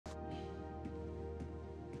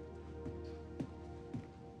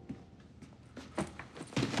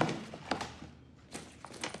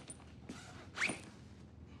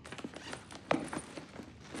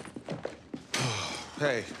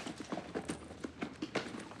Hey.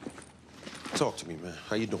 Talk to me, man.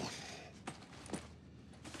 How you doing?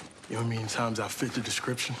 You know how many times I fit the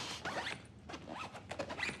description?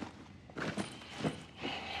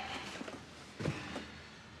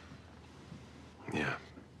 Yeah.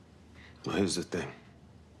 Well, here's the thing.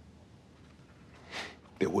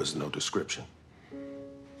 There was no description.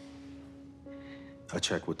 I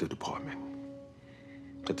checked with the department.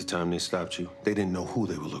 At the time they stopped you, they didn't know who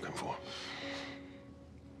they were looking for.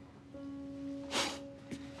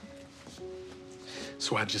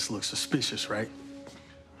 So I just look suspicious, right?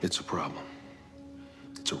 It's a problem.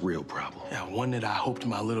 It's a real problem. Yeah, one that I hoped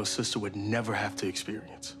my little sister would never have to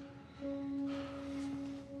experience.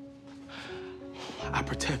 I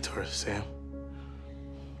protect her, Sam.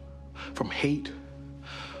 From hate,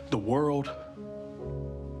 the world,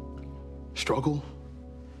 struggle.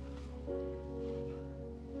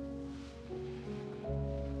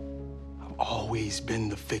 I've always been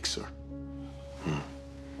the fixer.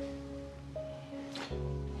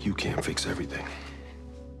 You can't fix everything.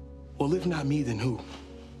 Well, if not me, then who?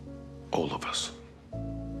 All of us.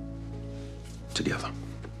 Together.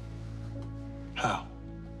 How?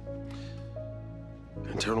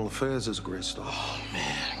 Internal affairs is a great start. Oh,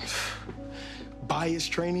 man. Bias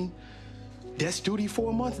training, desk duty for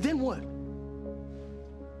a month, then what?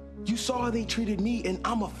 You saw how they treated me, and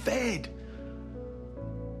I'm a Fed.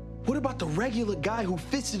 What about the regular guy who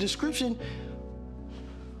fits the description,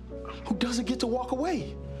 who doesn't get to walk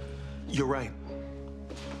away? You're right.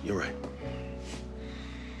 You're right.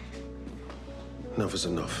 Enough is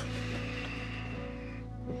enough.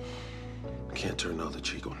 Can't turn the other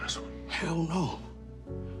cheek on this one. Hell no.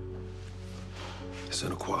 This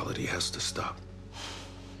inequality has to stop.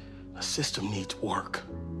 The system needs work.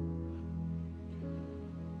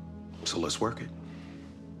 So let's work it.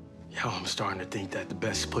 Yeah, I'm starting to think that the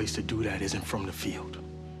best place to do that isn't from the field.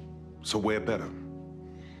 So where better?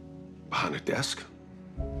 Behind a desk?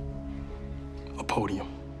 A podium.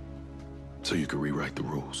 So you can rewrite the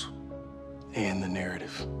rules. And the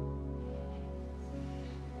narrative.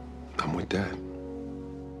 I'm with that.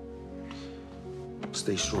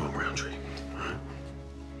 Stay strong, Roundtree. All right?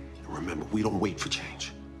 And remember, we don't wait for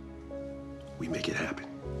change. We make it happen.